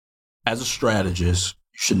as a strategist,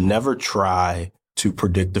 you should never try to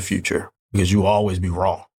predict the future because you will always be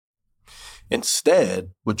wrong.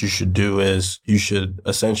 Instead, what you should do is you should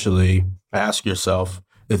essentially ask yourself,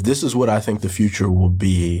 if this is what I think the future will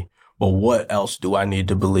be, well, what else do I need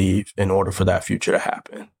to believe in order for that future to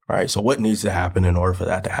happen, right? So what needs to happen in order for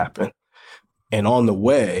that to happen? And on the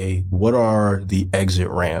way, what are the exit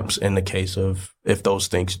ramps in the case of if those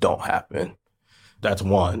things don't happen? That's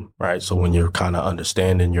one, right? So when you're kind of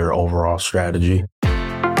understanding your overall strategy.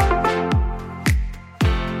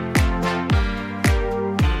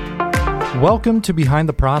 Welcome to Behind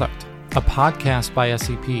the Product, a podcast by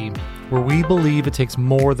SEP, where we believe it takes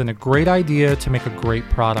more than a great idea to make a great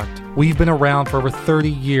product. We've been around for over 30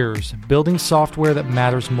 years, building software that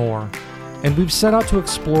matters more. And we've set out to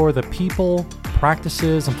explore the people,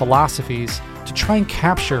 practices, and philosophies to try and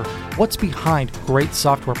capture what's behind great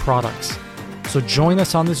software products. So join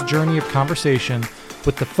us on this journey of conversation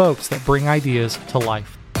with the folks that bring ideas to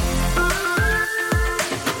life.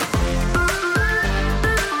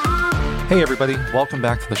 Hey everybody, welcome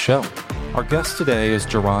back to the show. Our guest today is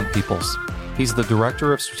Jeron Peoples. He's the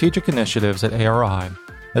Director of Strategic Initiatives at ARI,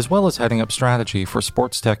 as well as heading up strategy for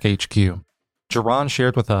Sports Tech HQ. Jeron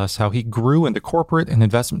shared with us how he grew into corporate and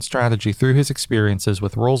investment strategy through his experiences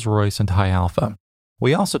with Rolls-Royce and High Alpha.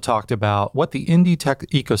 We also talked about what the Indy tech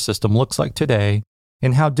ecosystem looks like today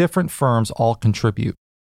and how different firms all contribute.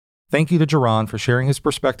 Thank you to Jeron for sharing his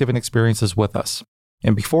perspective and experiences with us.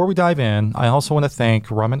 And before we dive in, I also want to thank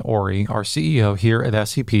Raman Ori, our CEO here at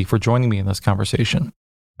SEP, for joining me in this conversation.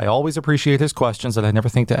 I always appreciate his questions that I never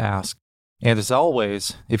think to ask. And as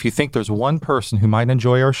always, if you think there's one person who might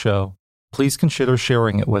enjoy our show, please consider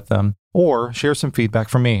sharing it with them or share some feedback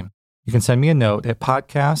from me. You can send me a note at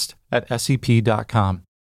podcast@sep.com.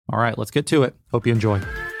 All right, let's get to it. Hope you enjoy.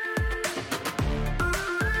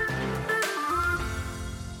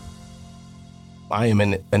 I am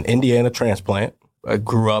an Indiana transplant. I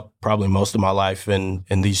grew up probably most of my life in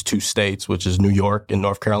these two states, which is New York and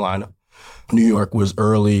North Carolina. New York was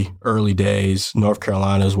early days. North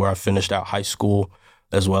Carolina is where I finished out high school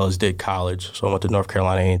as well as did college. So I went to North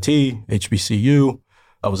Carolina A&T, HBCU.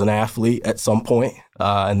 I was an athlete at some point,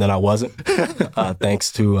 and then I wasn't,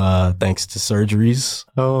 thanks to surgeries.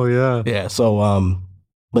 Oh, yeah. Yeah, so,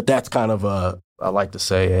 but that's kind of I like to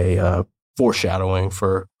say a foreshadowing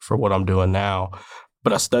for what I'm doing now.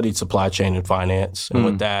 But I studied supply chain and finance, and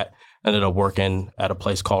with that, ended up working at a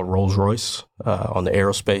place called Rolls-Royce on the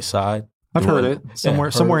aerospace side. I've heard it.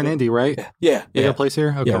 Somewhere in Indy, right? Yeah. You got a place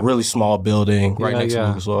here? Okay. Yeah, really small building right next to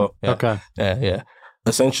Lucas Oil. Yeah. Okay. Yeah.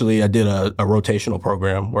 Essentially, I did a rotational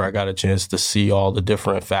program where I got a chance to see all the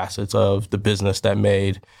different facets of the business that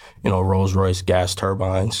made, Rolls-Royce gas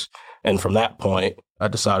turbines. And from that point, I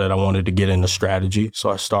decided I wanted to get into strategy. So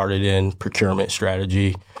I started in procurement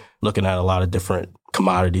strategy, looking at a lot of different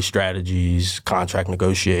commodity strategies, contract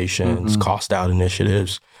negotiations, cost out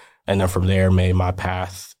initiatives. And then from there, made my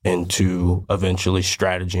path into eventually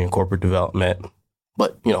strategy and corporate development.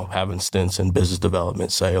 But, having stints in business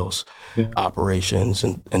development, sales, operations,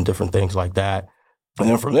 and different things like that. And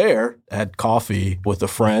then from there, I had coffee with a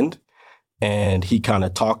friend, and he kind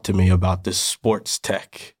of talked to me about this sports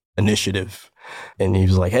tech initiative. And he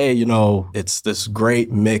was like, hey, it's this great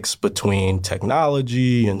mix between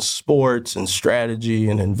technology and sports and strategy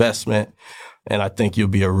and investment. And I think you'll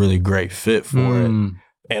be a really great fit for it.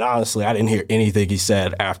 And honestly, I didn't hear anything he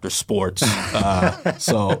said after sports.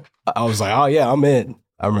 So I was like, oh, yeah, I'm in.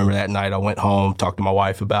 I remember that night I went home, talked to my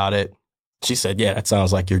wife about it. She said, yeah, that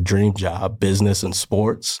sounds like your dream job, business and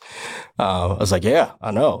sports. I was like, yeah,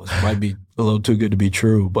 I know. It might be a little too good to be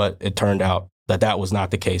true. But it turned out that was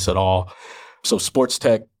not the case at all. So Sports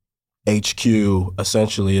Tech HQ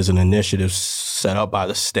essentially is an initiative set up by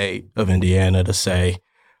the state of Indiana to say,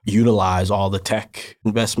 utilize all the tech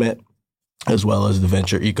investment as well as the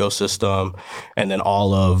venture ecosystem, and then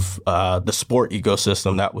all of the sport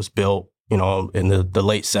ecosystem that was built, in the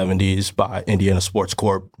late 70s by Indiana Sports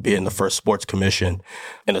Corp being the first sports commission,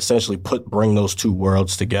 and essentially bring those two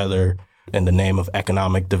worlds together in the name of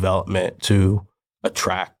economic development to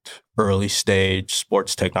attract early stage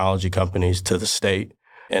sports technology companies to the state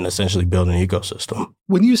and essentially build an ecosystem.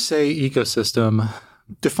 When you say ecosystem,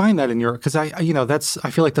 define that in your, because I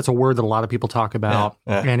feel like that's a word that a lot of people talk about,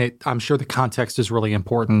 and I'm sure the context is really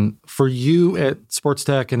important for you at Sports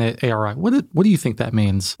Tech and at ARI. What do you think that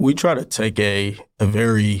means? We try to take a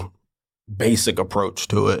very basic approach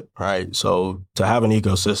to it, right? So to have an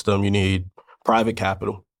ecosystem, you need private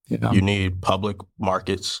capital, you need public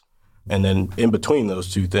markets, and then in between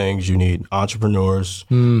those two things, you need entrepreneurs,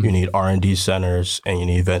 you need R&D centers, and you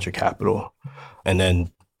need venture capital. And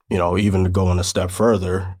then even to go on a step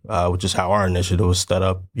further, which is how our initiative was set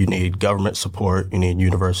up, you need government support, you need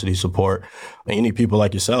university support, and you need people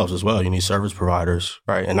like yourselves as well. You need service providers,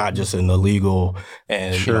 right? And not just in the legal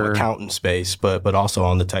and Sure. accountant space, but also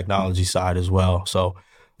on the technology side as well. So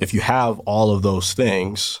if you have all of those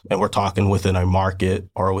things, and we're talking within a market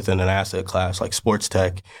or within an asset class like sports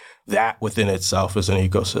tech, that within itself is an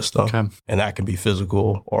ecosystem. Okay. And that can be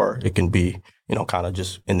physical or it can be, kind of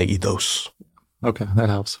just in the ethos. Okay, that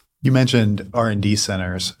helps. You mentioned R&D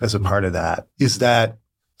centers as a part of that. Is that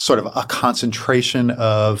sort of a concentration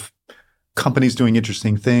of companies doing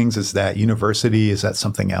interesting things? Is that university? Is that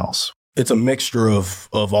something else? It's a mixture of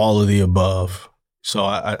all of the above. So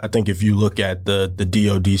I think if you look at the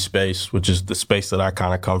DoD space, which is the space that I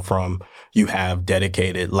kind of come from, you have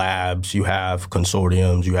dedicated labs, you have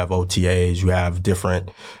consortiums, you have OTAs, you have different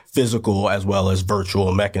physical as well as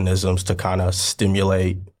virtual mechanisms to kind of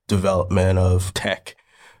stimulate development of tech.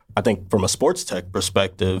 I think from a sports tech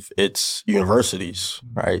perspective, it's universities,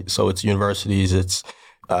 right? So it's universities, it's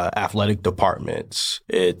athletic departments,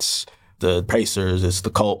 it's the Pacers, it's the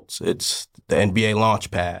Colts, it's the NBA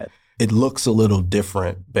Launchpad. It looks a little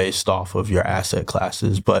different based off of your asset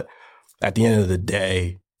classes, but at the end of the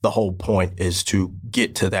day, the whole point is to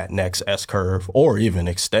get to that next S curve or even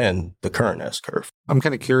extend the current S curve. I'm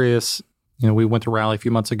kind of curious. We went to Raleigh a few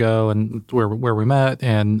months ago and where we met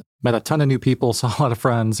a ton of new people, saw a lot of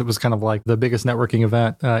friends. It was kind of like the biggest networking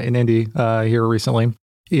event in Indy here recently.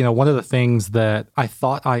 One of the things that I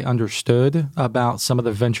thought I understood about some of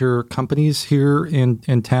the venture companies here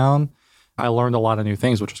in town, I learned a lot of new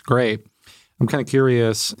things, which was great. I'm kind of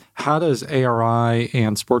curious, how does ARI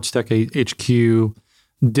and Sports Tech HQ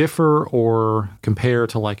differ or compare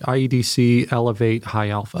to like IEDC, Elevate, High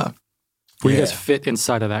Alpha? Where you guys fit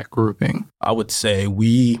inside of that grouping? I would say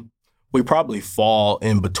we probably fall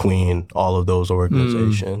in between all of those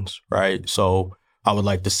organizations, right? So I would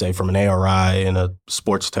like to say from an ARI and a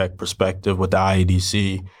sports tech perspective with the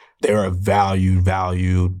IEDC, they're a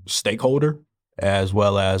valued stakeholder as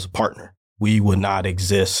well as partner. We would not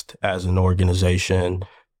exist as an organization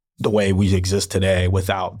the way we exist today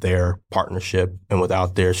without their partnership and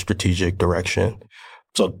without their strategic direction.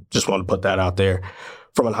 So just want to put that out there.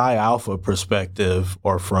 From a high alpha perspective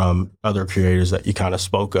or from other creators that you kind of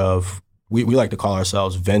spoke of, we like to call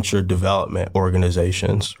ourselves venture development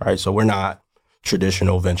organizations, right? So we're not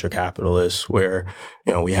traditional venture capitalists where,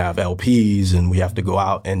 we have LPs and we have to go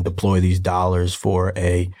out and deploy these dollars for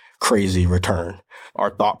a crazy return. Our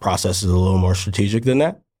thought process is a little more strategic than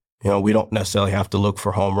that. We don't necessarily have to look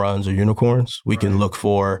for home runs or unicorns. We can look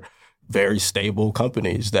for very stable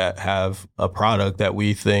companies that have a product that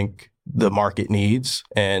we think the market needs.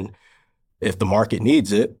 And if the market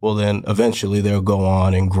needs it, well, then eventually they'll go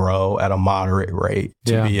on and grow at a moderate rate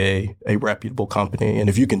to be a reputable company. And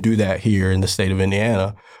if you can do that here in the state of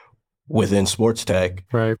Indiana within sports tech,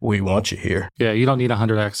 right, we want you here. Yeah, you don't need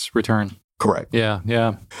 100x return. Correct.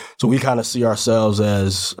 Yeah. So we kind of see ourselves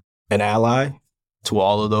as an ally to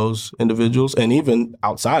all of those individuals and even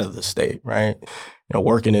outside of the state, right?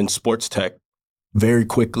 Working in sports tech, very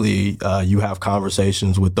quickly, you have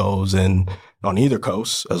conversations with those on either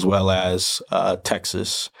coast as well as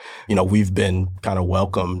Texas. We've been kind of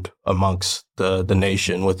welcomed amongst the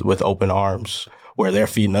nation with open arms, where they're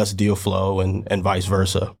feeding us deal flow and vice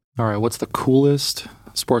versa. All right, what's the coolest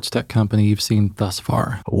sports tech company you've seen thus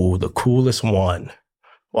far? Oh, the coolest one.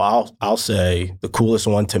 Well, I'll say the coolest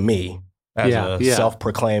one to me as a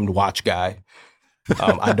self-proclaimed watch guy.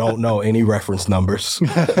 I don't know any reference numbers,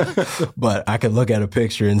 but I can look at a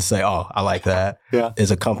picture and say, oh, I like that. Yeah.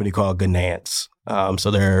 Is a company called Ganance.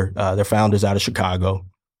 So their founder's out of Chicago.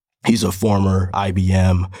 He's a former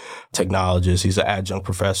IBM technologist. He's an adjunct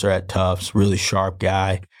professor at Tufts, really sharp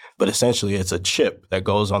guy. But essentially, it's a chip that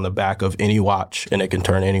goes on the back of any watch, and it can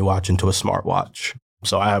turn any watch into a smartwatch.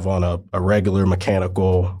 So I have on a regular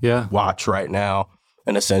mechanical watch right now,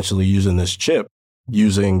 and essentially using this chip,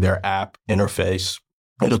 using their app interface,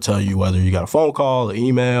 it'll tell you whether you got a phone call, an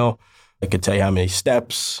email. It could tell you how many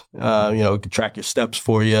steps. It could track your steps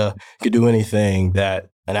for you. It could do anything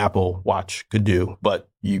that an Apple Watch could do, but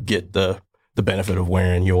you get the benefit of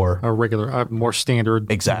wearing a regular, more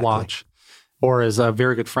standard watch. Or as a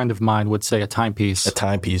very good friend of mine would say, a timepiece. A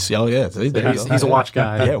timepiece. Oh, yeah. He's a watch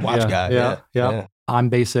guy. Yeah, watch guy. Yeah. I'm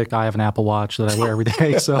basic. I have an Apple Watch that I wear every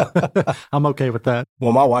day, so I'm okay with that.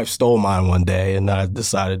 Well, my wife stole mine one day, and I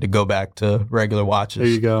decided to go back to regular watches. There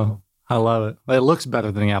you go. I love it. It looks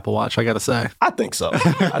better than the Apple Watch, I got to say. I think so.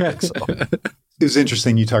 It was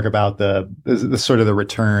interesting you talk about the sort of the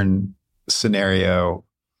return scenario.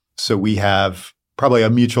 So we have probably a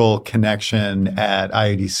mutual connection at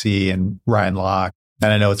IEDC and Ryan Locke.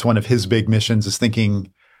 And I know it's one of his big missions is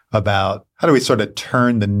thinking about how do we sort of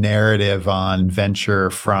turn the narrative on venture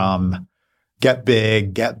from get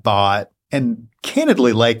big, get bought, and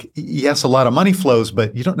candidly, like, yes, a lot of money flows,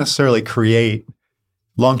 but you don't necessarily create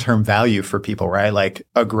long-term value for people, right? Like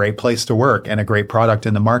a great place to work and a great product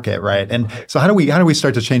in the market, right? And so how do we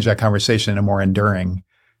start to change that conversation into more enduring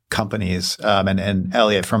companies? And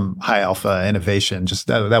Elliot from High Alpha Innovation, just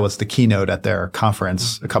that was the keynote at their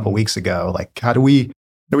conference a couple of weeks ago. Like, how do we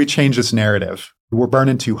change this narrative? We're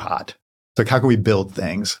burning too hot. It's like, how can we build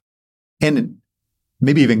things? And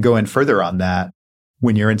maybe even going further on that,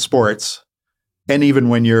 when you're in sports, and even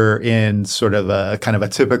when you're in sort of a kind of a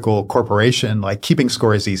typical corporation, like keeping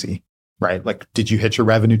score is easy, right? Like, did you hit your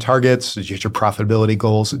revenue targets? Did you hit your profitability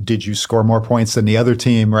goals? Did you score more points than the other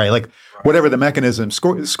team, right? Like whatever the mechanism,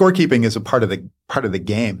 scorekeeping is a part of the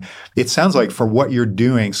game. It sounds like for what you're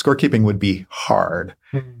doing, scorekeeping would be hard.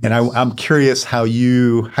 And I'm curious how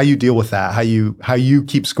you deal with that, how you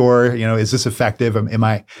keep score. Is this effective? Am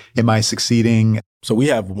I succeeding? So we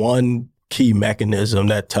have one key mechanism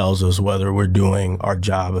that tells us whether we're doing our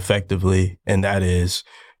job effectively, and that is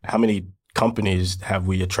how many companies have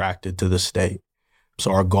we attracted to the state.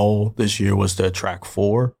 So our goal this year was to attract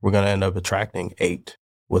 4. We're going to end up attracting 8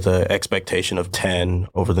 with an expectation of 10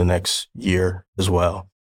 over the next year as well.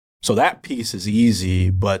 So that piece is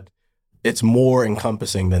easy, but it's more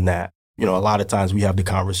encompassing than that. A lot of times we have the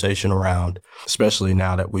conversation around, especially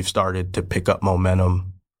now that we've started to pick up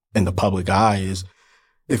momentum in the public eye, is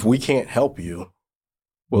if we can't help you,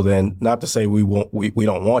 well then, not to say we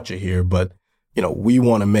don't want you here, but we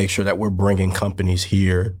want to make sure that we're bringing companies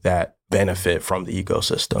here that benefit from the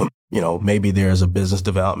ecosystem. Maybe there's a business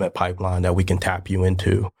development pipeline that we can tap you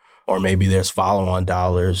into, or maybe there's follow-on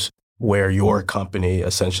dollars where your company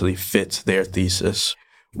essentially fits their thesis.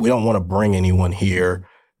 We don't want to bring anyone here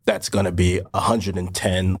that's going to be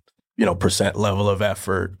 110% level of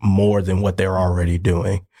effort more than what they're already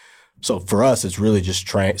doing. So for us, it's really just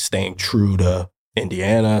staying true to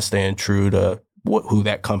Indiana, staying true to who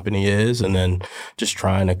that company is, and then just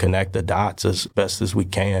trying to connect the dots as best as we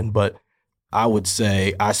can. But I would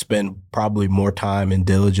say I spend probably more time and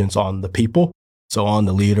diligence on the people, so on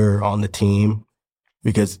the leader, on the team,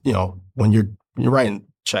 because when you're writing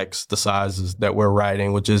checks the sizes that we're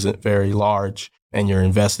writing, which isn't very large, and you're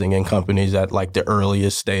investing in companies at like the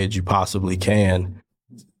earliest stage you possibly can,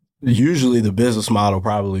 usually the business model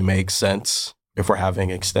probably makes sense if we're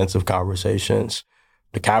having extensive conversations.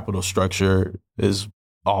 The capital structure is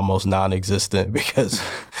almost non-existent because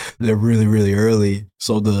they're really, really early.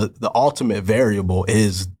 So the ultimate variable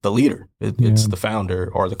is the leader. It's the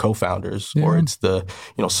founder or the co-founders, or it's the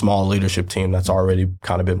small leadership team that's already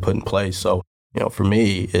kind of been put in place. So for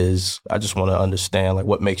me is I just want to understand like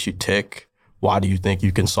what makes you tick. Why do you think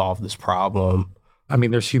you can solve this problem? I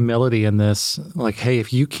mean, there's humility in this. Like, hey,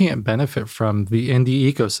 if you can't benefit from the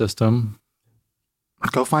Indy ecosystem,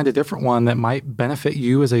 go find a different one that might benefit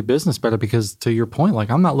you as a business better. Because to your point, like,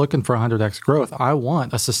 I'm not looking for 100x growth. I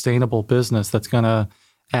want a sustainable business that's going to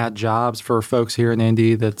add jobs for folks here in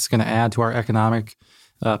Indy, that's going to add to our economic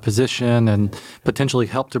position and potentially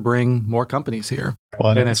help to bring more companies here.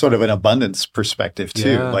 Well, and it's sort of an abundance perspective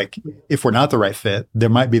too. Yeah. Like, if we're not the right fit, there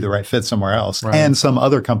might be the right fit somewhere else, right, and some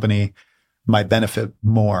other company might benefit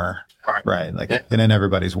more, right? Like, and then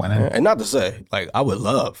everybody's winning. And not to say, like, I would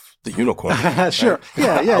love the unicorn. Sure.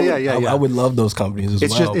 Right? Yeah. I would love those companies as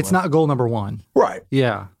it's well. It's not goal number one. Right.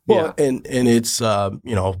 Yeah. Well, and it's, to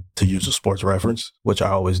use a sports reference, which I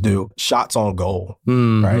always do, shots on goal,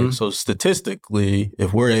 right? So statistically,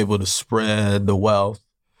 if we're able to spread the wealth,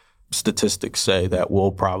 statistics say that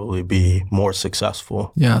we'll probably be more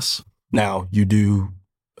successful. Yes. Now, you do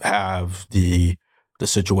have the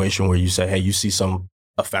situation where you say, hey, you see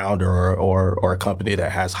a founder or a company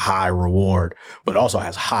that has high reward, but also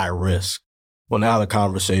has high risk. Well, now the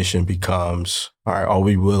conversation becomes, all right, are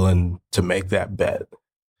we willing to make that bet?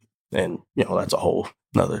 And, that's a whole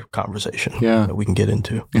another conversation that we can get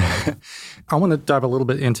into. I want to dive a little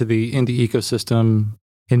bit into the Indy ecosystem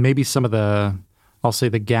and maybe some of the, I'll say,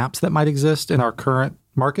 the gaps that might exist in our current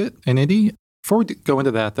market in Indy. Before we go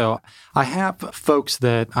into that, though, I have folks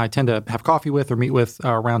that I tend to have coffee with or meet with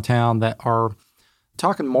around town that are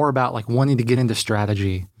talking more about like wanting to get into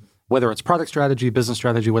strategy, whether it's product strategy, business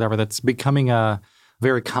strategy, whatever. That's becoming a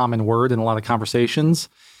very common word in a lot of conversations.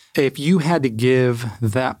 If you had to give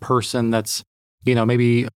that person that's,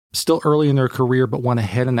 maybe still early in their career but want to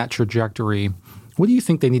head in that trajectory, what do you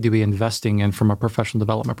think they need to be investing in from a professional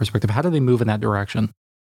development perspective? How do they move in that direction?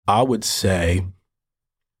 I would say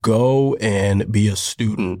go and be a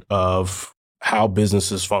student of how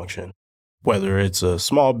businesses function. whether it's a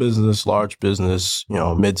small business, large business,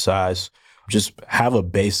 mid-size, just have a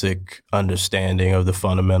basic understanding of the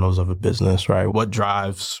fundamentals of a business, right? What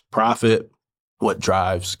drives profit, what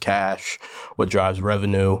drives cash, what drives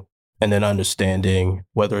revenue, and then understanding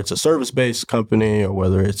whether it's a service-based company or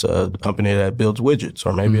whether it's a company that builds widgets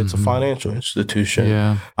or maybe it's a financial institution.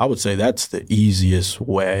 Yeah. I would say that's the easiest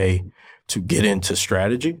way to get into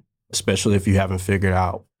strategy, especially if you haven't figured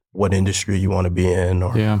out what industry you want to be in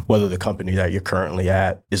or whether the company that you're currently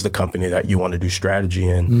at is the company that you want to do strategy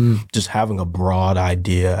in. Just having a broad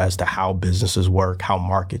idea as to how businesses work, how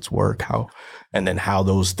markets work, and then how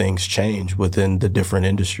those things change within the different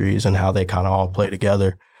industries and how they kind of all play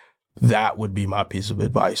together. That would be my piece of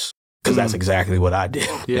advice because that's exactly what I did.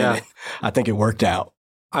 Yeah. I think it worked out.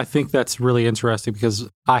 I think that's really interesting because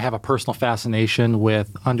I have a personal fascination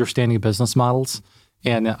with understanding business models.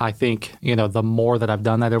 And I think, the more that I've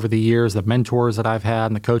done that over the years, the mentors that I've had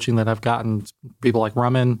and the coaching that I've gotten, people like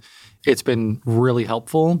Raman, it's been really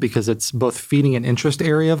helpful because it's both feeding an interest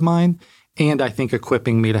area of mine and I think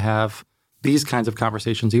equipping me to have these kinds of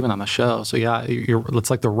conversations even on the show. So yeah, it's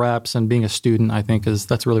like the reps and being a student, I think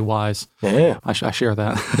that's really wise. Yeah. I share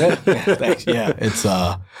that. Thanks. Yeah. It's,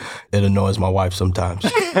 it annoys my wife sometimes.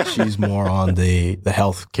 She's more on the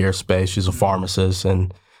healthcare space. She's a pharmacist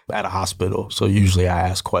and at a hospital. So usually I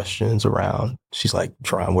ask questions around, she's like,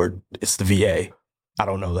 Jeron, it's the VA. I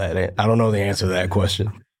don't know that. I don't know the answer to that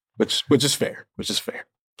question, which is fair.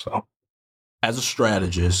 So as a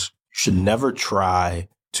strategist, you should never try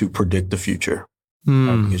to predict the future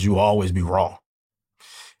right? Because you will always be wrong.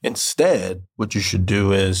 Instead, what you should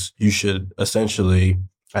do is you should essentially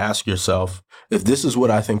ask yourself, if this is what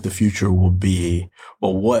I think the future will be,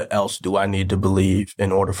 well, what else do I need to believe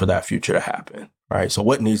in order for that future to happen? Right. So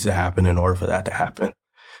what needs to happen in order for that to happen?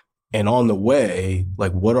 And on the way,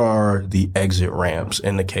 like what are the exit ramps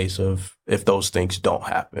in the case of if those things don't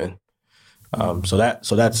happen? So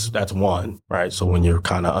that's one, right? So when you're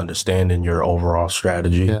kind of understanding your overall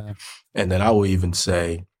strategy, and then I will even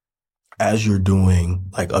say, as you're doing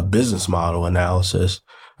like a business model analysis,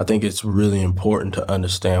 I think it's really important to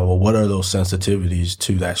understand, well, what are those sensitivities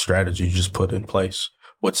to that strategy you just put in place?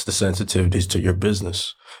 What's the sensitivities to your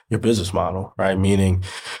business model, right? Meaning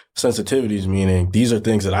sensitivities, meaning these are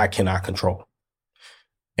things that I cannot control.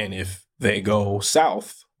 And if they go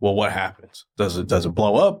south, well, what happens? Does it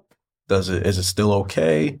blow up? Is it still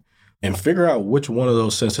okay? And figure out which one of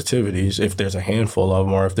those sensitivities, if there's a handful of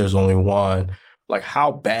them or if there's only one, like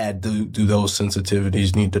how bad do those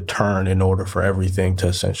sensitivities need to turn in order for everything to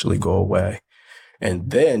essentially go away?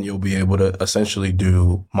 And then you'll be able to essentially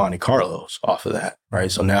do Monte Carlos off of that,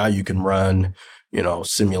 right? So now you can run,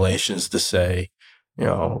 simulations to say,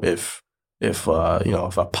 if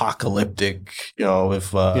apocalyptic,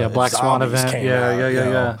 if Black Swan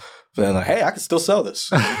event, then like, hey, I can still sell this.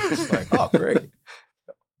 It's like, oh, great.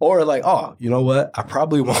 Or like, oh, you know what? I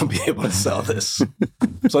probably won't be able to sell this.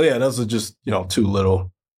 So yeah, those are just, two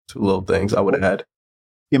little things I would add.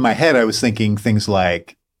 In my head, I was thinking things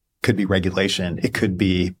like could be regulation. It could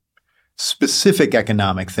be specific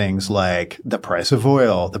economic things like the price of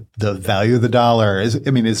oil, the value of the dollar. Is it?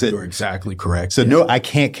 You're exactly correct. So no, I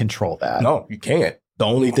can't control that. No, you can't. The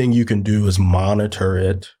only thing you can do is monitor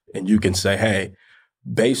it, and you can say, hey,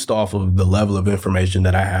 based off of the level of information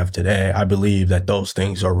that I have today, I believe that those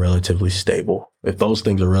things are relatively stable. If those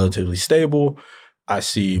things are relatively stable, I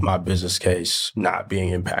see my business case not being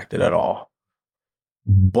impacted at all.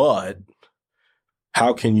 But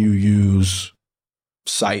how can you use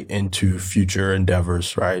sight into future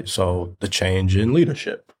endeavors, right? So the change in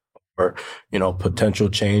leadership or, potential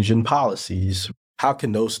change in policies. How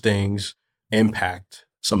can those things impact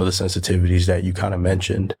some of the sensitivities that you kind of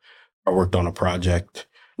mentioned? I worked on a project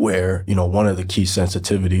where, one of the key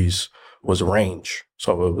sensitivities was range.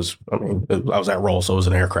 So it was, I was at Roll, so it was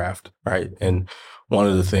an aircraft, right? And one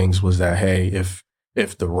of the things was that, hey,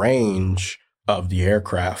 if the range of the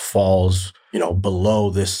aircraft falls, below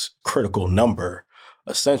this critical number,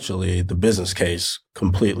 essentially the business case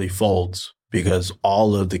completely folds because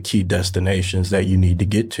all of the key destinations that you need to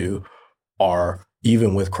get to are,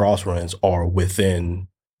 even with crosswinds, are within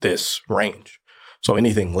this range. So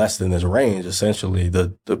anything less than this range, essentially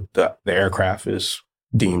the aircraft is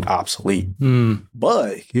deemed obsolete.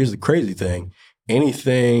 But here's the crazy thing.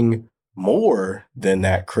 Anything more than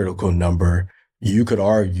that critical number, you could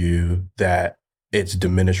argue that it's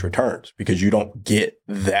diminished returns because you don't get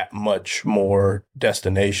that much more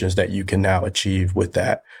destinations that you can now achieve with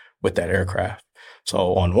that aircraft.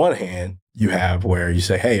 So on one hand, you have where you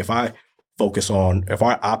say, hey, if I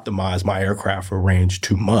optimize my aircraft for range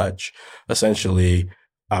too much, essentially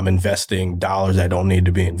I'm investing dollars that don't need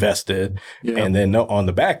to be invested. Yeah. And then on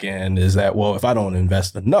the back end is that, well, if I don't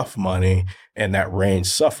invest enough money and that range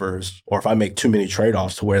suffers, or if I make too many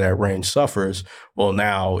trade-offs to where that range suffers, well,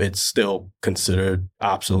 now it's still considered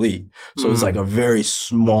obsolete. So it's like a very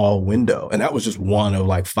small window. And that was just one of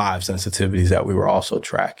like 5 sensitivities that we were also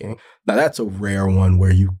tracking. Now, that's a rare one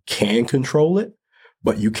where you can control it,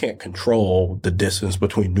 but you can't control the distance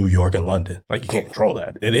between New York and London. Like, you can't control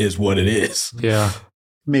that. It is what it is. Yeah.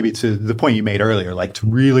 Maybe to the point you made earlier, like to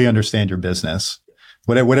really understand your business,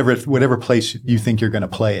 whatever place you think you're going to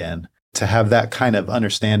play in, to have that kind of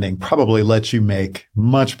understanding probably lets you make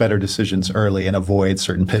much better decisions early and avoid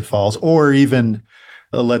certain pitfalls. Or even,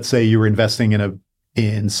 let's say you were investing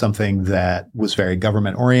in something that was very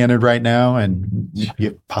government oriented right now, and you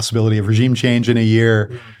have possibility of regime change in a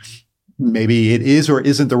year. Maybe it is or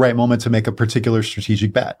isn't the right moment to make a particular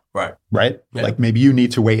strategic bet. Right. Yeah. Like maybe you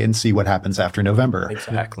need to wait and see what happens after November.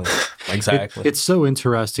 Exactly. It's so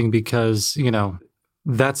interesting because,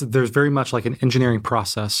 there's very much like an engineering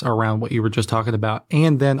process around what you were just talking about.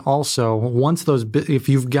 And then also once if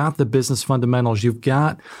you've got the business fundamentals, you've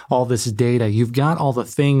got all this data, you've got all the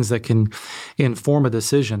things that can inform a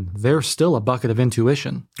decision, there's still a bucket of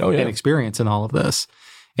intuition and experience in all of this.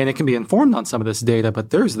 And it can be informed on some of this data,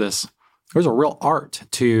 but there's a real art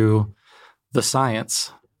to the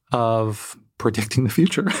science of predicting the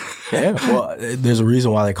future. Yeah. Well, there's a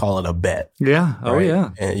reason why they call it a bet. Yeah. Oh, right?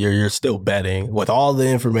 yeah. And you're still betting with all the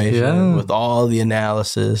information, with all the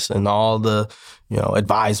analysis and all the,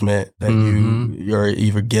 advisement that you're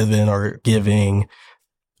either given or giving.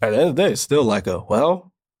 At the end of the day, it's still like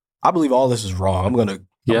I believe all this is wrong. I'm going to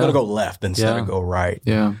go left instead of go right.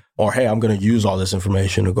 Yeah. Or, hey, I'm going to use all this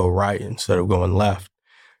information to go right instead of going left.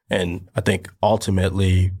 And I think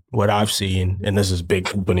ultimately what I've seen, and this is big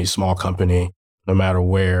company, small company, no matter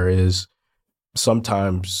where, is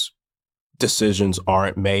sometimes decisions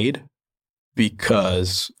aren't made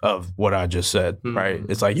because of what I just said, right?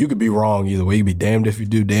 It's like you could be wrong either way. You could be damned if you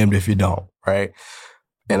do, damned if you don't, right?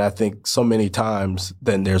 And I think so many times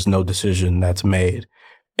then there's no decision that's made.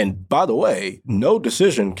 And by the way, no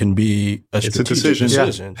decision can be a strategic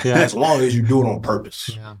decision as long as you do it on purpose.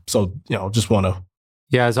 Yeah. So, just want to.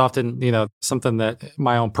 Yeah, as often, something that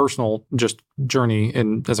my own personal just journey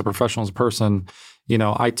and as a professional, as a person,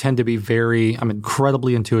 I tend to be I'm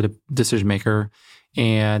incredibly intuitive decision maker,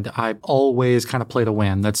 and I always kind of play to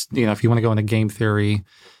win. That's, if you want to go into game theory,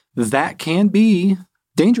 that can be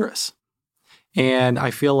dangerous. And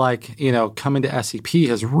I feel like, coming to SEP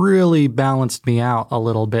has really balanced me out a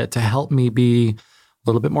little bit to help me be a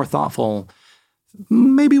little bit more thoughtful.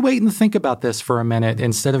 Maybe wait and think about this for a minute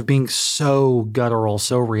instead of being so guttural,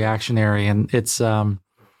 so reactionary. And it's, I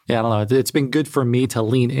don't know. It's been good for me to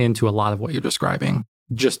lean into a lot of what you're describing,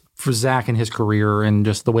 just for Zach and his career and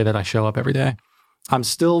just the way that I show up every day. I'm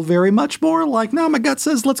still very much more like, no, my gut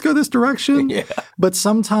says, let's go this direction. Yeah. But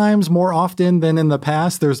sometimes more often than in the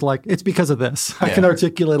past, there's like, it's because of this. I can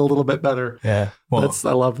articulate a little bit better. Yeah. Well,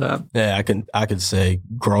 I love that. Yeah. I could say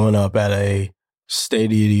growing up at a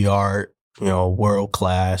state-of-the-art,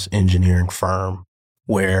 world-class engineering firm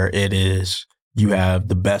where it is, you have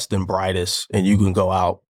the best and brightest and you can go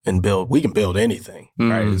out and we can build anything,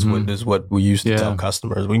 right? Is what we used to tell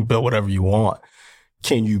customers. We can build whatever you want.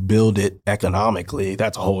 Can you build it economically?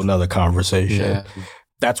 That's a whole nother conversation. Yeah.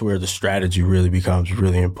 That's where the strategy really becomes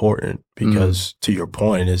really important because to your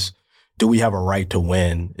point is, do we have a right to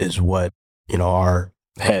win is what, our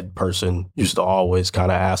head person used to always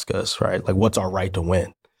kind of ask us, right? Like, what's our right to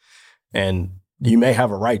win? And you may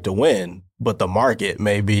have a right to win, but the market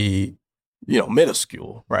may be,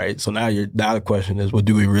 minuscule, right? So now the question is, well,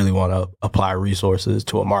 do we really want to apply resources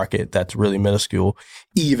to a market that's really minuscule,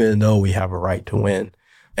 even though we have a right to win?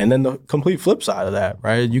 And then the complete flip side of that,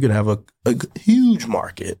 right? You can have a huge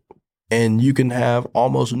market and you can have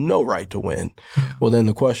almost no right to win. Well, then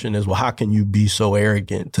the question is, well, how can you be so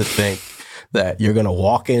arrogant to think that you're going to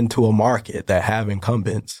walk into a market that have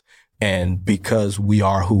incumbents and because we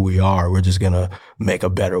are who we are, we're just going to make a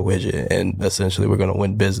better widget and essentially we're going to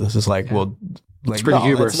win business? It's like, well, it's pretty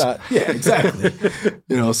hubris. Yeah, exactly.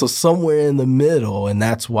 So somewhere in the middle, and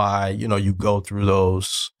that's why, you go through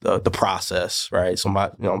the process, right? So my,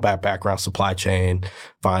 background, supply chain,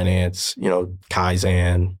 finance,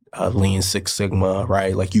 Kaizen, Lean Six Sigma,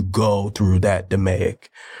 right? Like you go through that DMAIC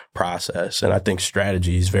process. And I think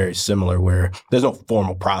strategy is very similar where there's no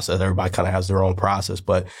formal process. Everybody kind of has their own process,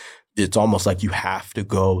 but it's almost like you have to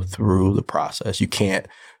go through the process. You can't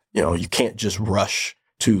just rush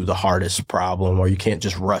to the hardest problem, or you can't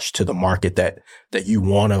just rush to the market that you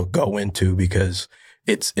want to go into because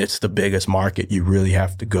it's the biggest market. You really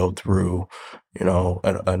have to go through,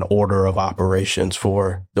 an order of operations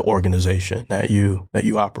for the organization that you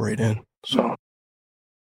operate in.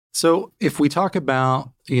 So if we talk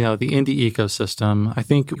about, the Indy ecosystem, I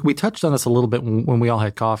think we touched on this a little bit when we all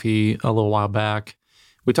had coffee a little while back.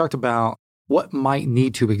 We talked about what might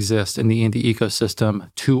need to exist in the Indy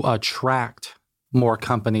ecosystem to attract more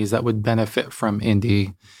companies that would benefit from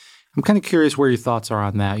Indy. I'm kind of curious where your thoughts are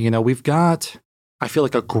on that. We've got, I feel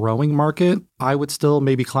like, a growing market. I would still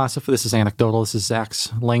maybe classify, this is anecdotal, this is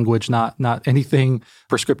Zach's language, not anything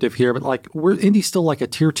prescriptive here, but Indy's still like a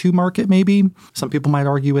tier 2 market maybe. Some people might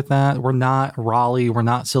argue with that. We're not Raleigh, we're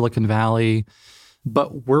not Silicon Valley,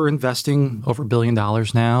 but we're investing over $1 billion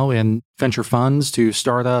now in venture funds to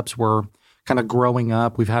startups. We're kind of growing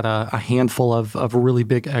up. We've had a handful of really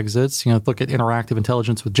big exits. Look at interactive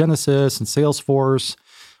intelligence with Genesis and Salesforce.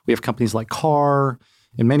 We have companies like Car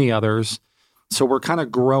and many others. So we're kind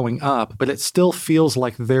of growing up, but it still feels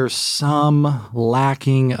like there's some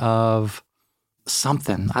lacking of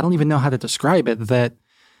something. I don't even know how to describe it, that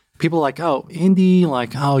people are like, oh, Indy,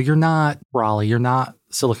 you're not Raleigh, you're not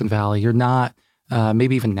Silicon Valley, you're not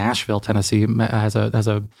maybe even Nashville, Tennessee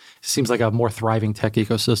seems like a more thriving tech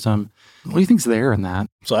ecosystem. What do you think's there in that?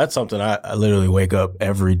 So that's something I literally wake up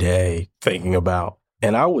every day thinking about.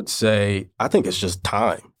 And I would say, I think it's just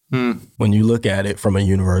time. When you look at it from a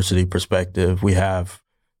university perspective, we have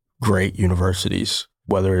great universities,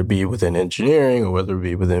 whether it be within engineering or whether it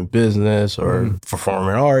be within business or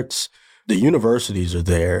performing arts. The universities are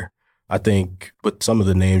there. I think with some of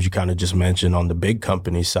the names you kind of just mentioned on the big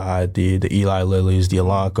company side, the Eli Lillys, the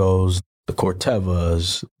Elancos, the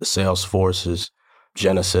Cortevas, the Salesforces,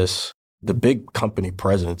 Genesis, the big company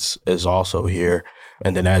presence is also here.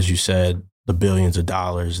 And then, as you said, the billions of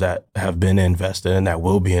dollars that have been invested and that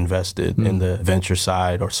will be invested in the venture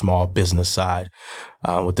side or small business side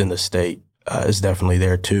within the state is definitely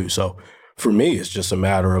there too. So for me, it's just a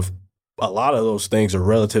matter of a lot of those things are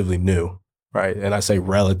relatively new. Right. And I say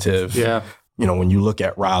relative, when you look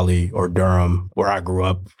at Raleigh or Durham, where I grew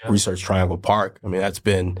up, Research Triangle Park, I mean,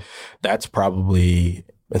 that's probably,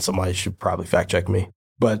 and somebody should probably fact check me,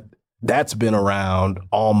 but that's been around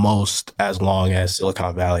almost as long as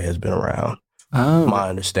Silicon Valley has been around. Oh. My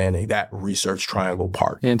understanding, that Research Triangle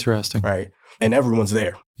Park. Interesting. Right. And everyone's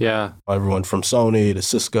there. Yeah. Everyone from Sony to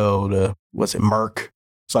Cisco to, Merck.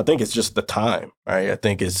 So I think it's just the time, right? I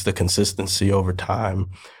think it's the consistency over time.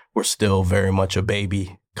 We're still very much a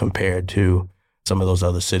baby compared to some of those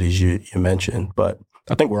other cities you mentioned. But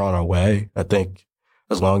I think we're on our way. I think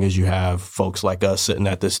as long as you have folks like us sitting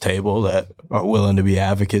at this table that are willing to be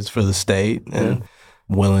advocates for the state and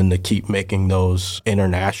willing to keep making those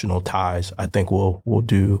international ties, I think we'll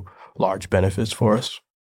do large benefits for us.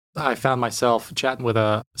 I found myself chatting with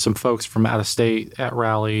some folks from out of state at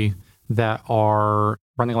Raleigh that are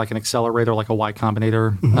running like an accelerator, like a Y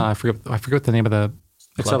Combinator. I forget what the name of the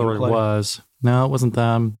accelerator was. No, it wasn't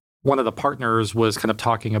them. One of the partners was kind of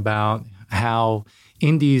talking about how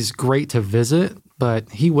Indy's great to visit,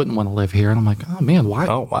 but he wouldn't want to live here. And I'm like, oh man, why?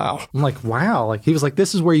 Oh, wow. I'm like, wow. Like he was like,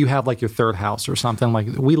 this is where you have like your third house or something. Like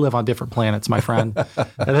we live on different planets, my friend.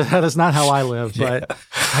 That is not how I live. But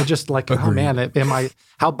I just like, oh man,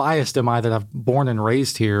 how biased am I that I've born and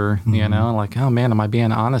raised here? Like, oh man, am I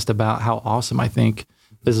being honest about how awesome I think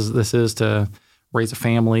this is to raise a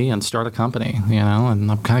family and start a company,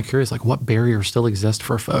 and I'm kind of curious, like what barriers still exist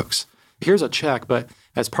for folks. Here's a check, but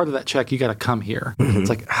as part of that check, you got to come here. It's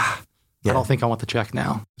like, I don't think I want the check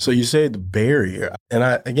now. So you say the barrier. And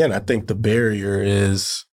I think the barrier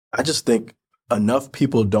is, I just think enough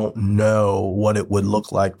people don't know what it would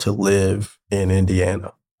look like to live in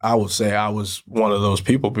Indiana. I would say I was one of those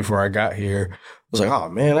people before I got here. I was like, oh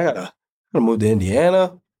man, I gotta move to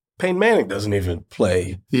Indiana. Peyton Manning doesn't even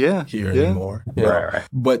play here anymore. Right.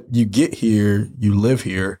 But you get here, you live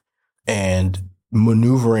here, and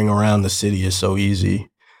maneuvering around the city is so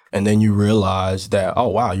easy. And then you realize that, oh,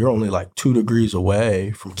 wow, you're only like 2 degrees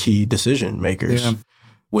away from key decision makers,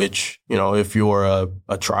 which, if you're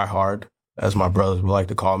a try-hard, as my brothers would like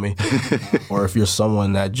to call me, or if you're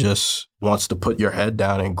someone that just wants to put your head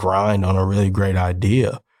down and grind on a really great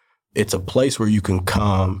idea, it's a place where you can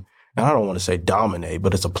come. And I don't want to say dominate,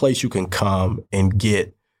 but it's a place you can come and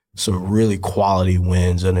get some really quality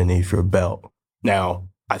wins underneath your belt. Now,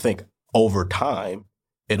 I think over time,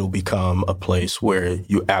 it'll become a place where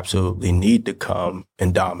you absolutely need to come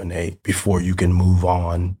and dominate before you can move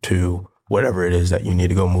on to whatever it is that you need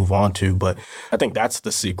to go move on to. But I think that's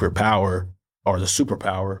the secret power, or the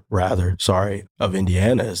superpower, rather, of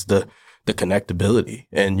Indiana, is the connectability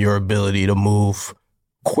and your ability to move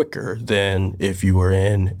quicker than if you were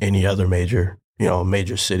in any other major, a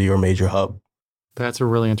major city or major hub. That's a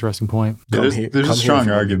really interesting point. Yeah, there's a strong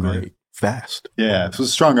argument. Fast. Yeah, it's a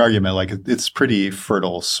strong argument. Like it's pretty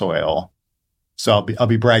fertile soil. So I'll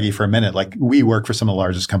be braggy for a minute. Like we work for some of the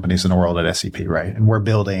largest companies in the world at SEP, right? And we're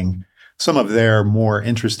building some of their more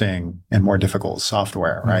interesting and more difficult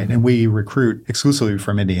software, right? And we recruit exclusively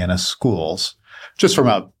from Indiana schools, just from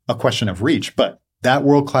a question of reach. But that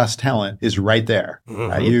world-class talent is right there.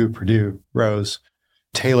 IU, Purdue, Rose,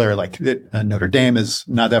 Taylor, like Notre Dame is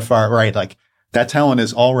not that far, right? Like that talent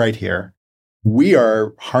is all right here. We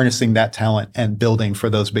are harnessing that talent and building for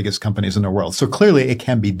those biggest companies in the world. So clearly it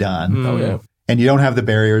can be done. Oh, yeah. And you don't have the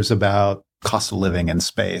barriers about cost of living and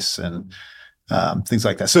space and things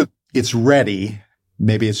like that. So it's ready.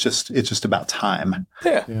 Maybe it's just about time.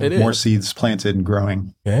 Yeah, it is. More seeds planted and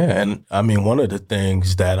growing. Yeah. And I mean, one of the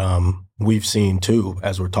things that we've seen too,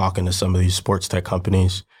 as we're talking to some of these sports tech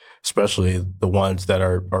companies, especially the ones that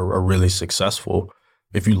are really successful,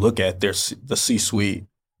 if you look at the C-suite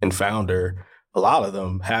and founder, a lot of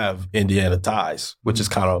them have Indiana ties, which is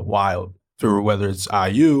kind of wild. Through whether it's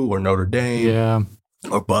IU or Notre Dame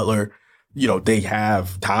or Butler, they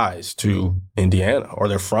have ties to Indiana or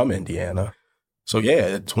they're from Indiana. So yeah,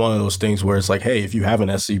 it's one of those things where it's like, hey, if you have an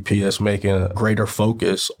SCP that's making a greater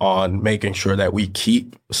focus on making sure that we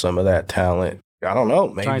keep some of that talent, I don't know,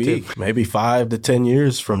 maybe 5 to 10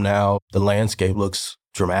 years from now, the landscape looks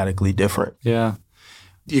dramatically different. Yeah.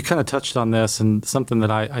 You kind of touched on this, and something that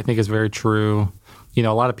I think is very true. A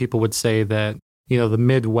lot of people would say that, the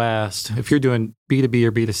Midwest, if you're doing B2B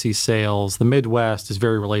or B2C sales, the Midwest is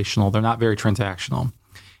very relational. They're not very transactional.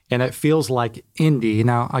 And it feels like Indy.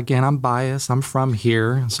 Now, again, I'm biased. I'm from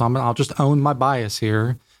here, so I'll just own my bias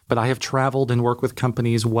here. But I have traveled and worked with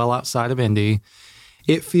companies well outside of Indy.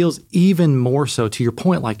 It feels even more so, to your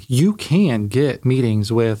point, like you can get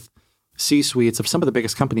meetings with C-suites of some of the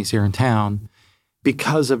biggest companies here in town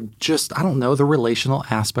because of just, I don't know, the relational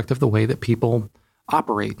aspect of the way that people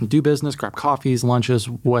operate and do business, grab coffees, lunches,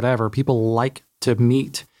 whatever. People like to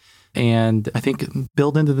meet and I think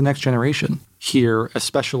build into the next generation here,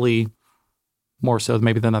 especially more so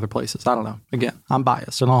maybe than other places. I don't know. Again, I'm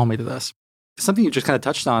biased, so don't hold me to this. Something you just kind of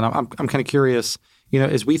touched on, I'm kind of curious,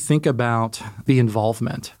 as we think about the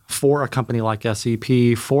involvement for a company like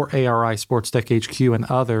SEP, for ARI Sports Tech HQ and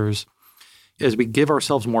others, as we give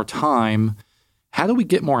ourselves more time, how do we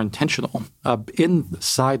get more intentional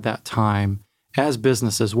inside that time as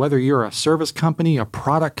businesses, whether you're a service company, a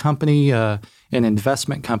product company, an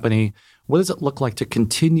investment company? What does it look like to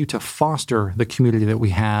continue to foster the community that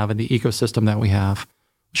we have and the ecosystem that we have?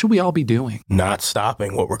 What should we all be doing? Not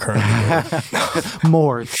stopping what we're currently doing.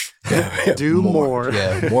 More. Do more.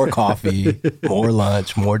 Yeah, more coffee, more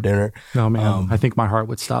lunch, more dinner. No, man, I think my heart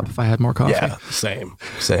would stop if I had more coffee. Yeah, same.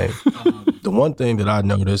 The one thing that I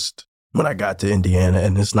noticed when I got to Indiana,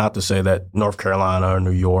 and it's not to say that North Carolina or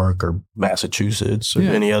New York or Massachusetts or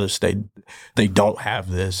any other state, they don't have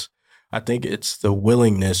this. I think it's the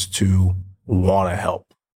willingness to want to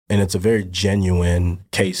help. And it's a very genuine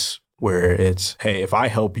case where it's, hey, if I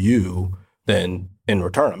help you, then in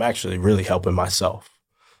return, I'm actually really helping myself.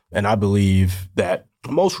 And I believe that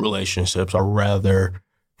most relationships are rather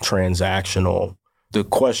transactional. The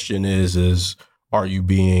question is are you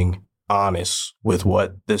being honest with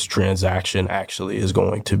what this transaction actually is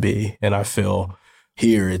going to be? And I feel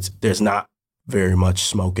here there's not very much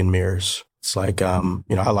smoke and mirrors. It's like, I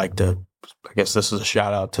guess this is a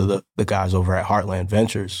shout out to the guys over at Heartland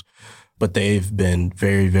Ventures, but they've been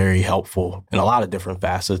very, very helpful in a lot of different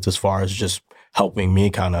facets as far as just helping me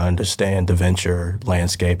kind of understand the venture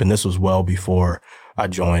landscape. And this was well before I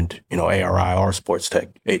joined, ARI or Sports Tech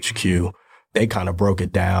HQ. They kind of broke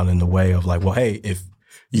it down in the way of like, well, hey, if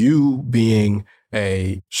you being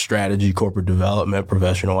a strategy corporate development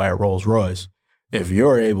professional at Rolls-Royce, if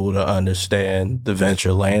you're able to understand the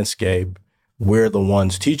venture landscape, we're the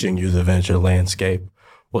ones teaching you the venture landscape.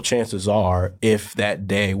 Well, chances are, if that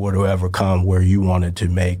day were to ever come where you wanted to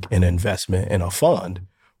make an investment in a fund,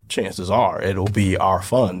 chances are it'll be our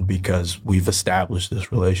fund because we've established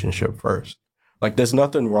this relationship first. Like, there's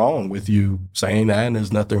nothing wrong with you saying that, and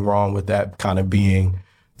there's nothing wrong with that kind of being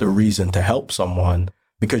the reason to help someone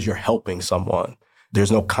because you're helping someone.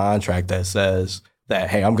 There's no contract that says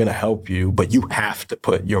that, hey, I'm going to help you, but you have to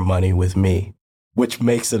put your money with me, which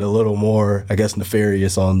makes it a little more, I guess,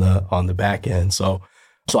 nefarious on the back end. So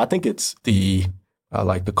I think it's I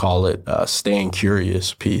like to call it staying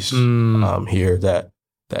curious piece here that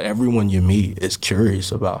everyone you meet is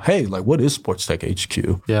curious about, hey, like, what is Sports Tech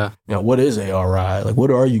HQ? Yeah. What is ARI? Like,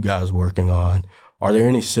 what are you guys working on? Are there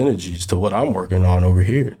any synergies to what I'm working on over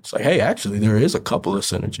here? It's like, hey, actually, there is a couple of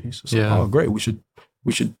synergies. It's like, oh, great. We should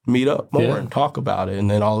we should meet up more and talk about it. And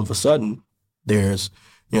then all of a sudden there's,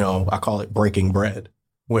 I call it breaking bread,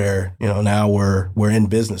 where, now we're in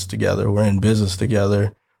business together. We're in business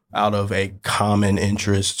together out of a common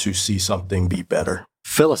interest to see something be better.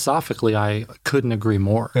 Philosophically, I couldn't agree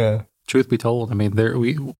more. Yeah. Truth be told, I mean,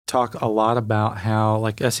 we talk a lot about how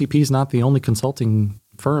like SEP is not the only consulting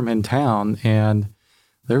firm in town, and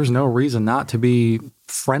there's no reason not to be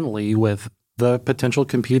friendly with the potential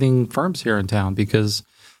competing firms here in town because,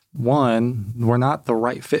 one, we're not the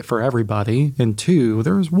right fit for everybody, and two,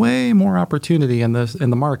 there's way more opportunity in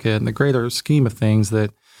the market in the greater scheme of things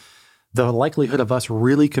that the likelihood of us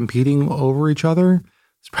really competing over each other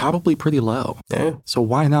is probably pretty low. Yeah. So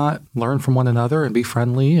why not learn from one another and be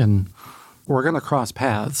friendly? And we're going to cross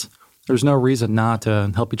paths. There's no reason not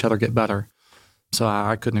to help each other get better. So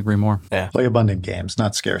I couldn't agree more. Yeah. Play abundant games,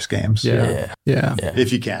 not scarce games. Yeah.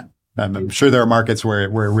 If you can. I'm sure there are markets where it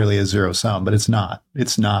really is zero sum, but it's not.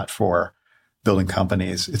 It's not for building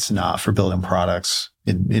companies. It's not for building products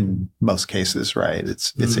in most cases, right?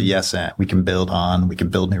 It's a yes and. We can build on. We can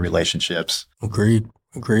build new relationships. Agreed.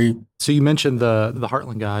 So you mentioned the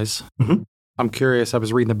Heartland guys. Mm-hmm. I'm curious. I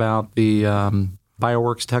was reading about the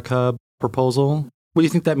BioWorks Tech Hub proposal. What do you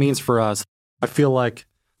think that means for us? I feel like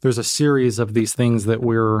there's a series of these things that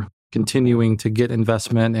we're continuing to get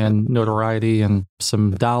investment and notoriety and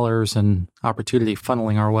some dollars and opportunity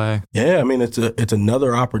funneling our way. Yeah, I mean, it's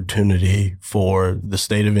another opportunity for the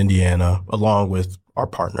state of Indiana, along with our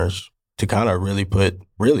partners, to kind of really put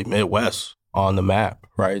Midwest on the map,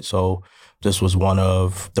 right? So this was one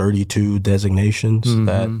of 32 designations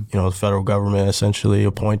that, the federal government essentially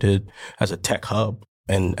appointed as a tech hub.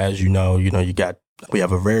 And as you know, we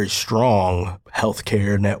have a very strong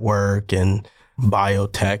healthcare network and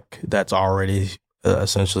biotech that's already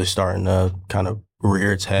essentially starting to kind of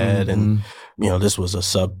rear its head. And, this was a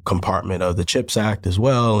sub-compartment of the CHIPS Act as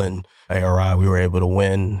well. And ARI, we were able to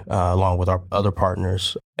win, along with our other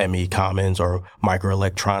partners, ME Commons or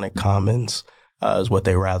Microelectronic Commons, is what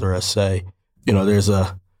they rather us say. There's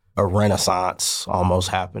a renaissance almost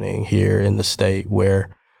happening here in the state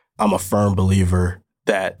where I'm a firm believer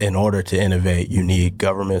that in order to innovate, you need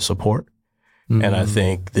government support. And I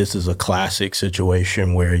think this is a classic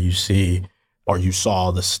situation where you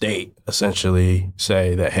saw the state essentially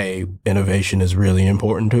say that, hey, innovation is really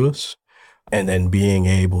important to us. And then being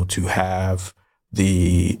able to have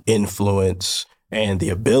the influence and the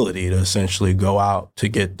ability to essentially go out to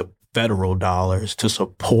get the federal dollars to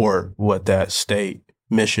support what that state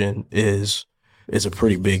mission is a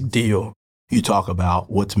pretty big deal. You talk about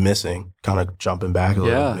what's missing, kind of jumping back a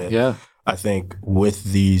little bit. Yeah. I think with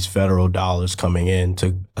these federal dollars coming in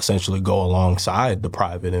to essentially go alongside the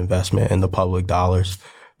private investment and the public dollars,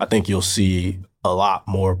 I think you'll see a lot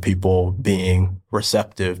more people being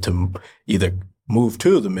receptive to either move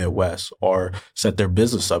to the Midwest or set their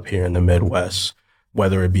business up here in the Midwest,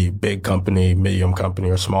 whether it be big company, medium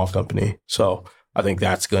company, or small company. So I think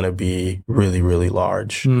that's going to be really, really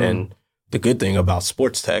large. And the good thing about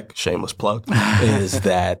sports tech, shameless plug, is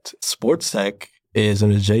that sports tech is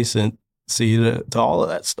an adjacent to all of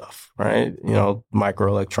that stuff, right?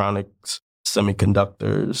 Microelectronics,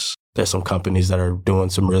 semiconductors. There's some companies that are doing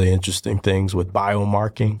some really interesting things with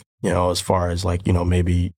biomarking, as far as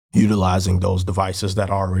maybe utilizing those devices that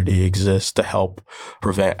already exist to help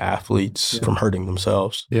prevent athletes from hurting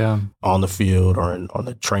themselves on the field or on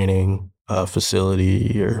the training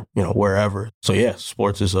facility or, wherever. So yeah,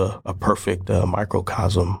 sports is a perfect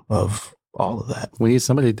microcosm of all of that. We need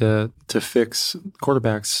somebody to fix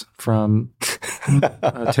quarterbacks from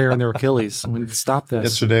tearing their Achilles. We need to stop this.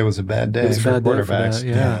 Yesterday was a bad day for quarterbacks.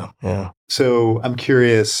 Yeah. So I'm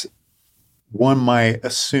curious, one might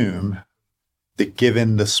assume that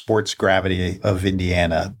given the sports gravity of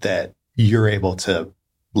Indiana, that you're able to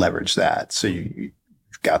leverage that. So you've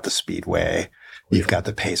got the Speedway, you've got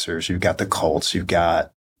the Pacers, you've got the Colts, you've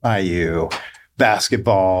got IU,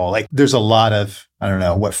 basketball. Like there's a lot of, I don't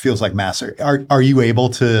know, what feels like mass. Are you able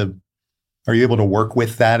to work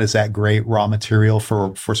with that? Is that great raw material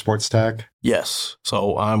for sports tech? Yes.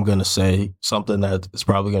 So I'm going to say something that is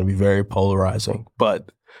probably going to be very polarizing,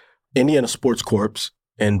 but Indiana Sports Corp's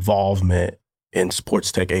involvement in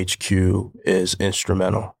Sports Tech HQ is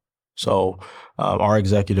instrumental. So our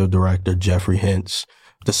executive director, Jeffrey Hintz,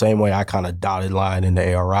 the same way I kind of dotted line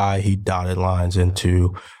into ARI, he dotted lines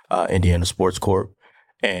into Indiana Sports Corp.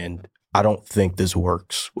 And I don't think this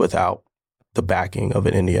works without the backing of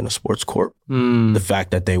an Indiana Sports Corp. The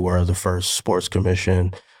fact that they were the first sports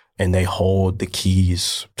commission and they hold the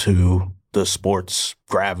keys to the sports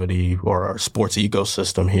gravity or our sports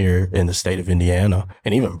ecosystem here in the state of Indiana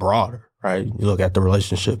and even broader, right? You look at the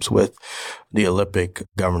relationships with the Olympic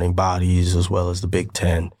governing bodies as well as the Big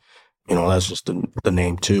Ten. That's just the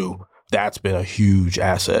name two. That's been a huge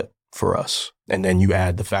asset for us. And then you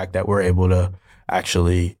add the fact that we're able to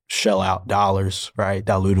actually shell out dollars, right?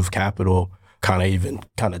 Dilutive capital kind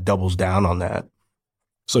of doubles down on that.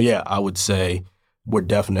 So yeah, I would say we're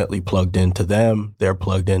definitely plugged into them. They're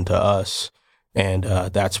plugged into us. And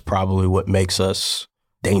that's probably what makes us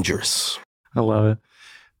dangerous. I love it.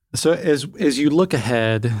 So as you look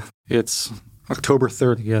ahead, it's October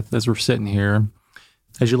 30th as we're sitting here.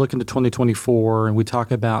 As you look into 2024 and we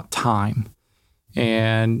talk about time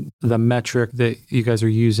and the metric that you guys are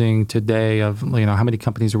using today of, how many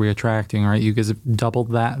companies are we attracting, right? You guys have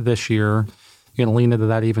doubled that this year. You're going to lean into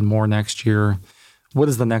that even more next year. What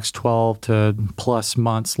does the next 12 to plus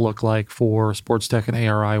months look like for sports tech and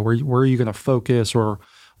ARI? Where are you going to focus, or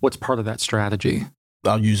what's part of that strategy?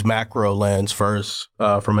 I'll use macro lens first.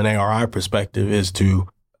 From an ARI perspective, is to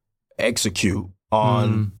execute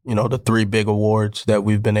on, the 3 big awards that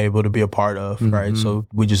we've been able to be a part of, right? So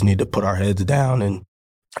we just need to put our heads down and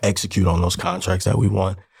execute on those contracts that we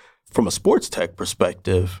won. From a sports tech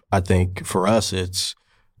perspective, I think for us,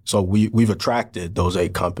 we've attracted those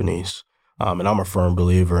 8 companies. And I'm a firm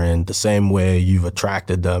believer in the same way you've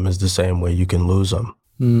attracted them is the same way you can lose them.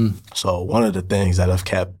 So one of the things that have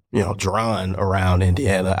kept, Jeron around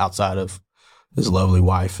Indiana outside of his lovely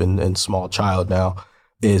wife and small child now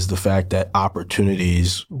is the fact that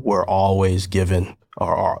opportunities were always given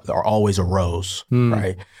or are always arose,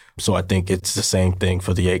 right? So I think it's the same thing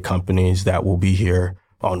for the 8 companies that will be here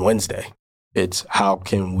on Wednesday. It's how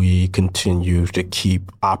can we continue to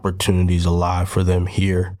keep opportunities alive for them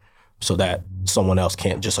here so that someone else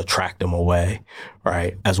can't just attract them away,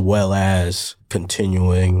 right? As well as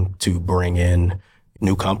continuing to bring in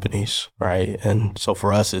new companies, right? And so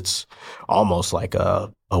for us, it's almost like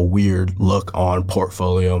a weird look on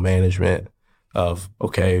portfolio management of,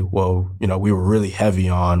 okay, well, we were really heavy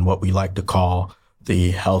on what we like to call the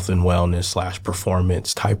health and wellness /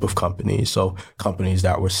 performance type of companies. So companies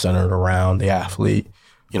that were centered around the athlete.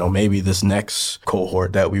 Maybe this next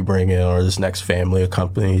cohort that we bring in or this next family of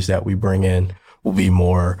companies that we bring in will be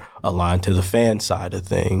more aligned to the fan side of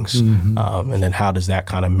things. And then how does that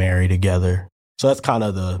kind of marry together? So that's kind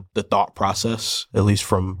of the thought process, at least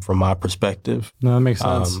from my perspective. No, that makes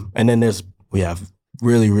sense. And then we have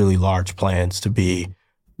really, really large plans to be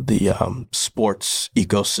the sports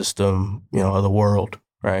ecosystem, of the world,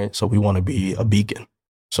 right? So we want to be a beacon.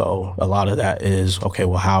 So a lot of that is, okay,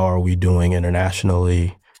 well, how are we doing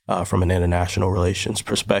internationally from an international relations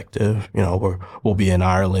perspective? We'll be in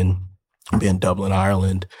Ireland, be in Dublin,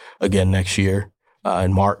 Ireland again next year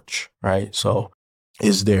in March, right? So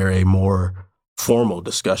is there a more formal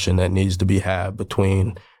discussion that needs to be had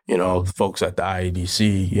between, the folks at the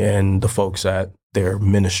IEDC and the folks at their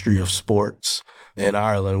Ministry of Sports in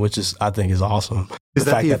Ireland, which I think is awesome. Is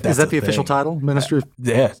that the official title, Minister?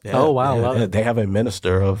 Yeah. Oh, wow. Yeah. They have a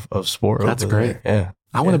minister of sport. That's great. Yeah.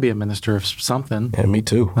 I want to be a minister of something. Yeah, me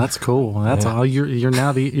too. That's cool. That's all. You're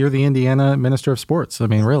now you're the Indiana Minister of Sports. I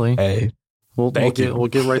mean, really. Hey, we'll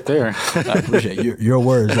get right there. I appreciate your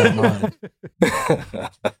words, not mine.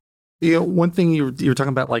 One thing you were talking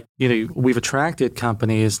about, we've attracted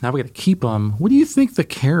companies. Now we got to keep them. What do you think the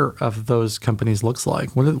care of those companies looks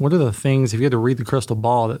like? What are the things, if you had to read the crystal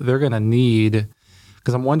ball, that they're going to need?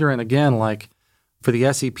 Because I'm wondering, again, for the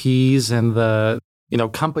SEPs and the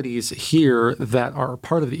companies here that are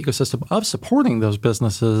part of the ecosystem of supporting those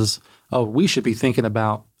businesses, we should be thinking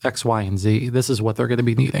about X, Y, and Z. This is what they're going to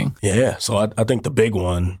be needing. Yeah. So I think the big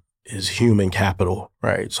one is human capital,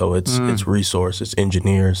 right? So it's resource, it's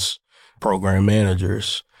engineers, program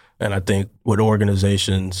managers. And I think what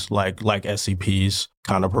organizations like SCPs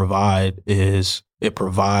kind of provide is it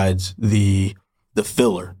provides the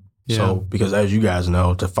filler. Yeah. So because as you guys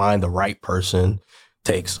know, to find the right person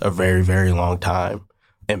takes a very, very long time.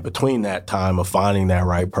 And between that time of finding that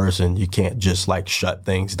right person, you can't just shut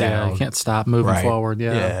things down. Yeah, you can't stop moving forward.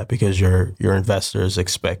 Yeah, because your investors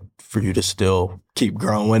expect for you to still keep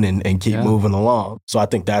growing and keep moving along. So I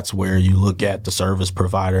think that's where you look at the service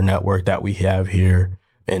provider network that we have here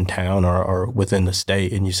in town or within the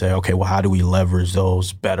state, and you say, okay, well, how do we leverage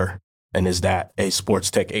those better? And is that a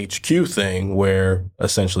Sports Tech HQ thing where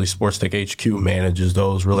essentially Sports Tech HQ manages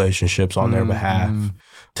those relationships on their behalf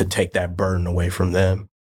to take that burden away from them?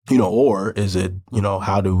 Or is it,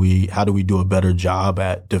 how do we do a better job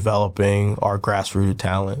at developing our grassroots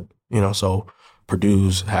talent? So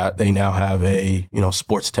Purdue's they now have a,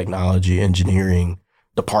 sports technology engineering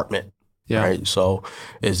department. Yeah. Right. So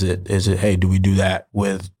is it, hey, do we do that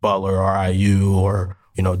with Butler or IU, or,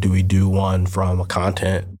 do we do one from a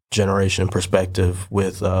content generation perspective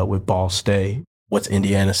with Ball State. What's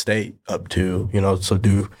Indiana State up to? So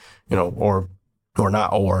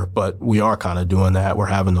but we are kind of doing that. We're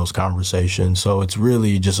having those conversations. So it's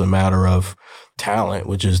really just a matter of talent,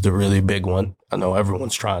 which is the really big one. I know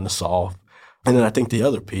everyone's trying to solve. And then I think the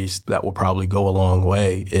other piece that will probably go a long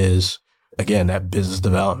way is, again, that business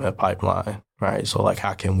development pipeline, right? So like,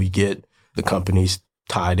 how can we get the companies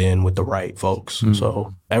tied in with the right folks? Mm-hmm.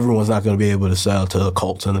 So everyone's not going to be able to sell to the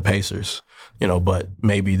Colts and the Pacers, but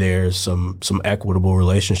maybe there's some equitable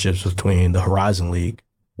relationships between the Horizon League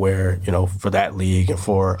where, for that league and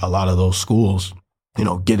for a lot of those schools,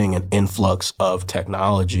 getting an influx of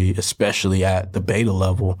technology, especially at the beta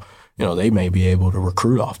level, they may be able to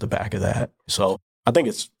recruit off the back of that. So I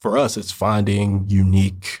think for us, it's finding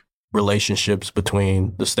unique relationships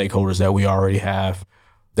between the stakeholders that we already have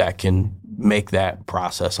that can make that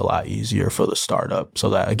process a lot easier for the startup. So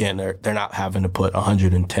that, again, they're not having to put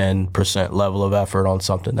 110% level of effort on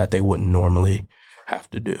something that they wouldn't normally have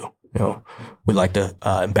to do. We like to,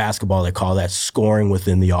 in basketball, they call that scoring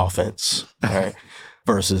within the offense, right?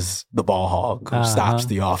 Versus the ball hog who stops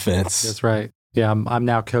the offense. That's right. Yeah, I'm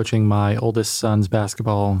now coaching my oldest son's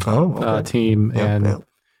basketball team, and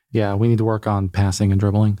we need to work on passing and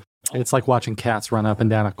dribbling. It's like watching cats run up and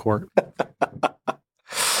down a court.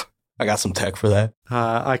 I got some tech for that.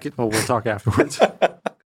 We'll talk afterwards.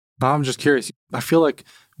 I'm just curious. I feel like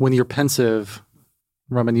when you're pensive,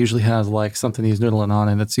 Roman usually has like something he's noodling on,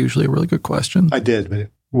 and it's usually a really good question. I did, but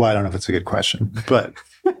I don't know if it's a good question. But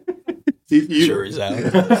sure he's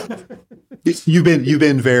out. You've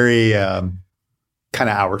been very kind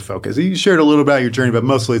of outward focused. You shared a little about your journey, but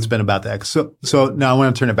mostly it's been about that. So now I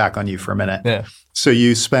want to turn it back on you for a minute. Yeah. So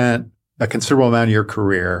you spent a considerable amount of your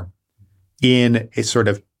career in a sort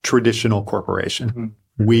of traditional corporation.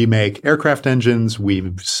 Mm-hmm. We make aircraft engines,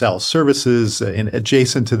 we sell services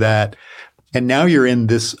adjacent to that. And now you're in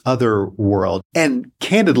this other world. And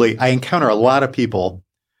candidly, I encounter a lot of people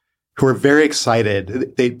who are very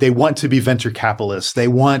excited. They want to be venture capitalists. They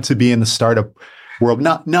want to be in the startup world,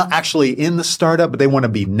 not actually in the startup, but they want to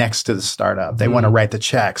be next to the startup. They want to write the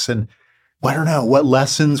checks. And I don't know, what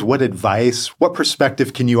lessons, what advice, what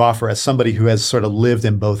perspective can you offer as somebody who has sort of lived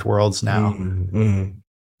in both worlds now? Mm-hmm.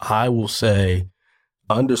 I will say,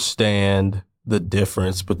 understand the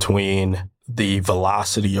difference between the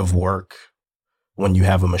velocity of work when you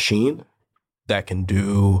have a machine that can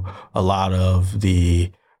do a lot of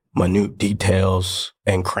the minute details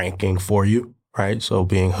and cranking for you, right? So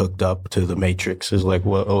being hooked up to the matrix is like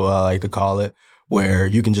what I like to call it, where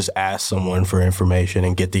you can just ask someone for information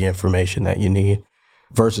and get the information that you need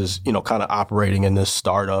versus, kind of operating in this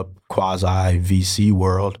startup quasi VC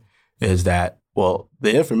world is that, well,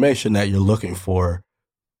 the information that you're looking for,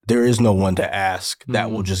 there is no one to ask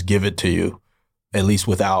that will just give it to you, at least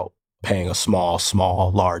without paying a small,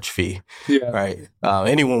 large fee, right?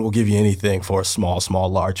 Anyone will give you anything for a small,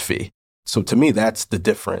 large fee. So to me, that's the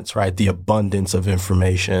difference, right? The abundance of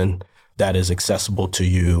information that is accessible to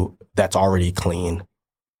you that's already clean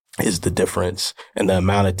is the difference. And the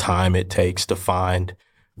amount of time it takes to find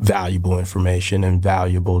valuable information and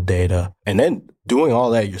valuable data, and then doing all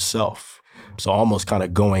that yourself. So almost kind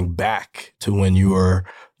of going back to when you were,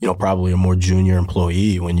 probably a more junior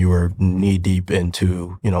employee, when you were knee deep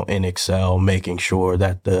into, in Excel, making sure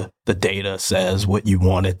that the data says what you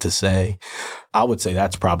want it to say. I would say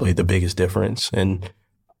that's probably the biggest difference. And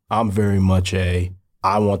I'm very much I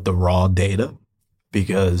want the raw data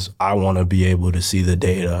because I want to be able to see the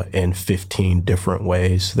data in 15 different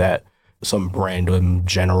ways that some random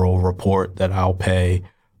general report that I'll pay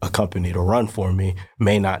a company to run for me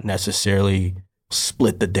may not necessarily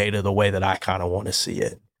split the data the way that I kind of want to see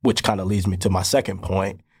it, which kind of leads me to my second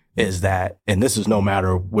point is that, and this is no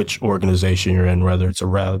matter which organization you're in, whether it's a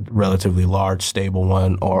relatively large, stable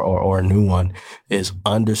one or a new one, is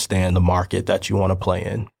understand the market that you want to play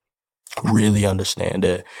in. Really understand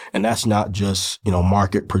it. And that's not just,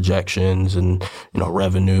 market projections and,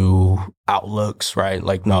 revenue outlooks, right?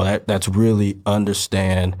 Like, no, that's really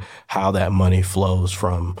understand how that money flows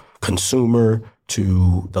from consumer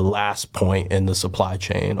to the last point in the supply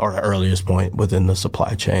chain or the earliest point within the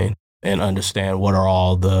supply chain and understand what are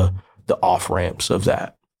all the off ramps of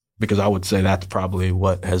that. Because I would say that's probably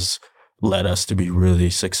what has led us to be really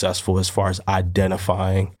successful as far as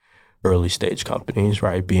identifying early stage companies,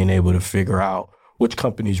 right? Being able to figure out which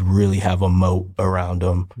companies really have a moat around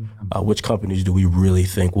them, which companies do we really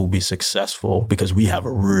think will be successful because we have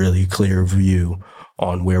a really clear view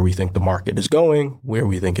on where we think the market is going, where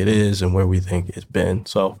we think it is, and where we think it's been.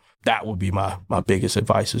 So that would be my biggest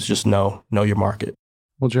advice is just know your market.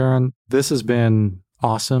 Well, Jeron, this has been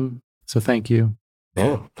awesome. So thank you.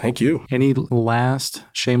 Yeah, thank you. Any last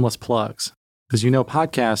shameless plugs? Because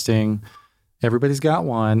podcasting, everybody's got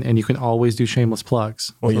one, and you can always do shameless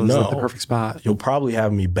plugs. Well, so this is like the perfect spot. You'll probably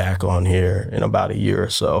have me back on here in about a year or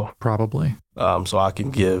so. Probably. So I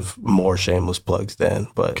can give more shameless plugs then,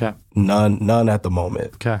 but Okay. none at the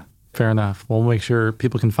moment. Okay, fair enough. We'll make sure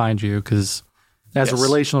people can find you because as a Yes.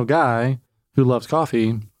 relational guy who loves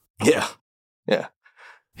coffee, Yeah.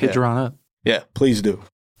 hit Jeron up. Yeah, please do.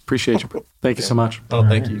 Appreciate you. Thank you so much. Oh,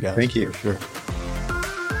 thank you guys. Thank you. For sure.